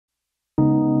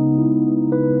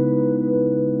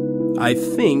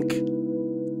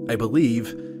I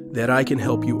believe that I can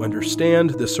help you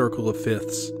understand the circle of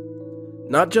fifths.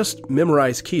 Not just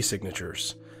memorize key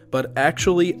signatures, but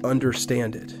actually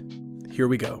understand it. Here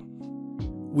we go.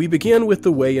 We begin with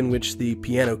the way in which the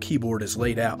piano keyboard is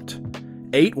laid out.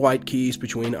 8 white keys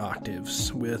between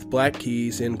octaves, with black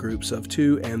keys in groups of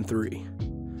 2 and 3.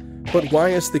 But why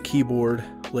is the keyboard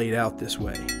laid out this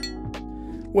way?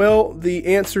 Well, the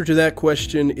answer to that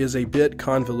question is a bit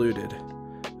convoluted,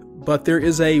 but there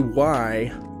is a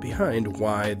why behind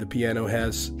why the piano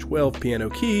has 12 piano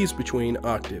keys between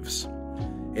octaves,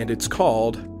 and it's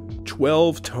called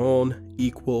 12-tone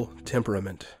equal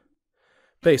temperament.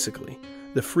 Basically,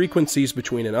 the frequencies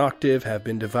between an octave have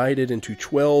been divided into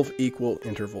 12 equal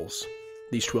intervals.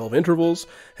 These 12 intervals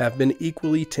have been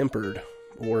equally tempered,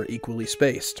 or equally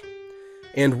spaced.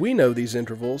 And we know these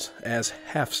intervals as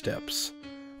half steps,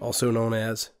 also known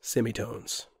as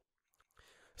semitones.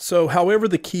 So, however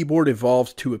the keyboard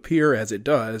evolved to appear as it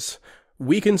does,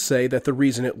 we can say that the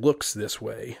reason it looks this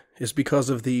way is because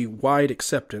of the wide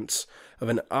acceptance of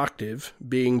an octave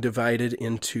being divided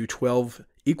into 12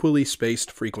 equally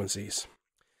spaced frequencies.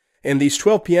 And these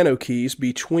 12 piano keys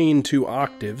between 2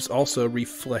 octaves also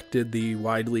reflected the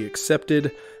widely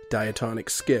accepted diatonic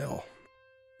scale.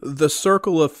 The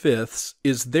circle of fifths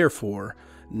is therefore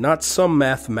not some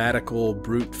mathematical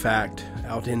brute fact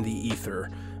out in the ether,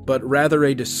 but rather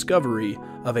a discovery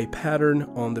of a pattern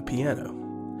on the piano.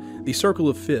 The circle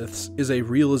of fifths is a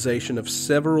realization of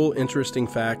several interesting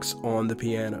facts on the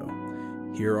piano.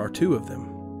 Here are 2 of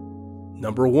them.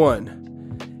 Number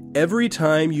 1. Every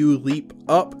time you leap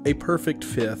up a perfect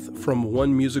fifth from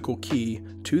one musical key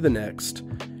to the next,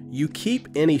 you keep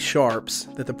any sharps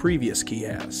that the previous key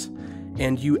has,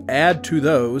 and you add to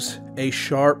those a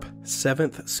sharp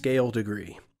 7th scale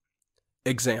degree.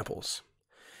 Examples.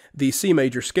 The C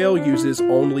major scale uses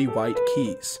only white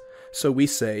keys, so we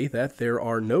say that there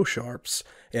are no sharps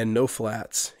and no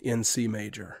flats in C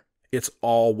major. It's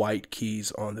all white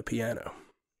keys on the piano.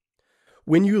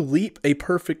 When you leap a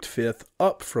perfect fifth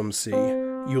up from C,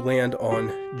 you land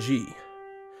on G.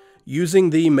 Using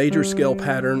the major scale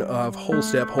pattern of whole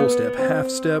step, half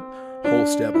step, whole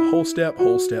step, whole step,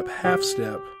 whole step, half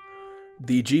step,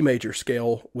 the G major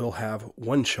scale will have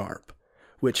 1 sharp,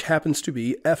 which happens to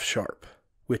be F sharp,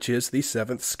 which is the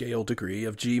 7th scale degree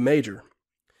of G major.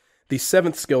 The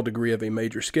 7th scale degree of a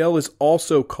major scale is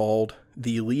also called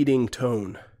the leading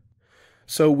tone.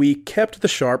 So we kept the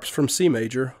sharps from C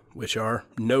major, which are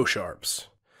no sharps.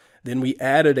 Then we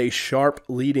added a sharp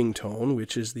leading tone,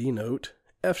 which is the note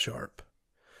F sharp.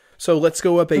 So let's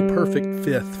go up a perfect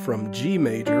fifth from G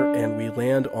major and we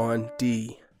land on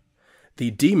D.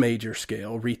 The D major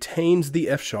scale retains the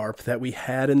F sharp that we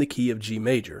had in the key of G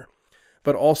major,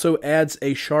 but also adds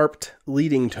a sharped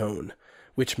leading tone,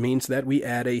 which means that we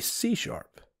add a C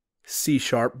sharp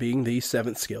being the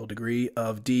 7th scale degree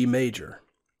of D major.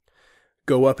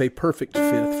 Go up a perfect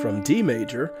fifth from D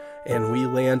major, and we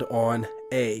land on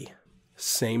A.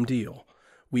 Same deal.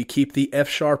 We keep the F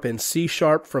sharp and C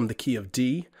sharp from the key of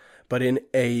D, but in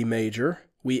A major,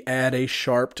 we add a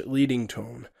sharped leading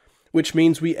tone, which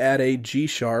means we add a G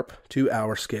sharp to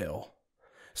our scale.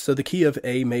 So the key of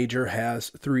A major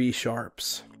has 3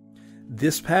 sharps.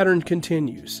 This pattern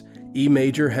continues. E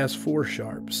major has 4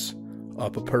 sharps.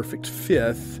 Up a perfect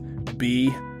fifth,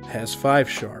 B has 5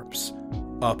 sharps.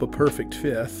 Up a perfect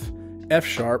fifth, F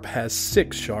sharp has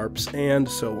 6 sharps, and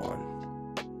so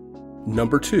on.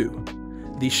 Number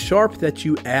 2. The sharp that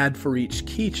you add for each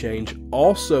key change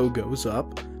also goes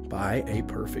up by a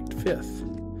perfect fifth.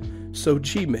 So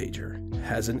G major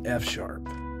has an F sharp,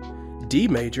 D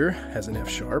major has an F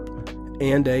sharp,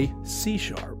 and a C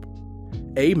sharp.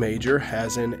 A major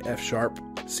has an F sharp,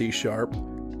 C sharp,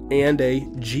 and a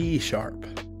G sharp.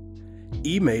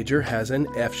 E major has an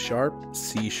F sharp,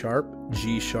 C sharp,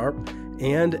 G sharp,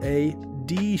 and a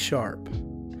D sharp.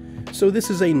 So this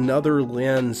is another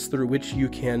lens through which you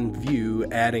can view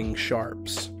adding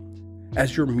sharps.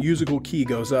 As your musical key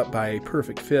goes up by a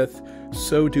perfect fifth,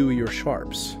 so do your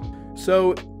sharps.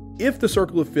 So if the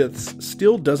circle of fifths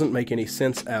still doesn't make any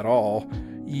sense at all,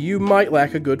 you might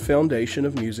lack a good foundation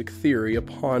of music theory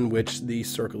upon which the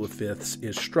circle of fifths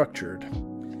is structured.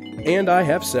 And I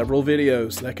have several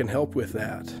videos that can help with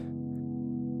that.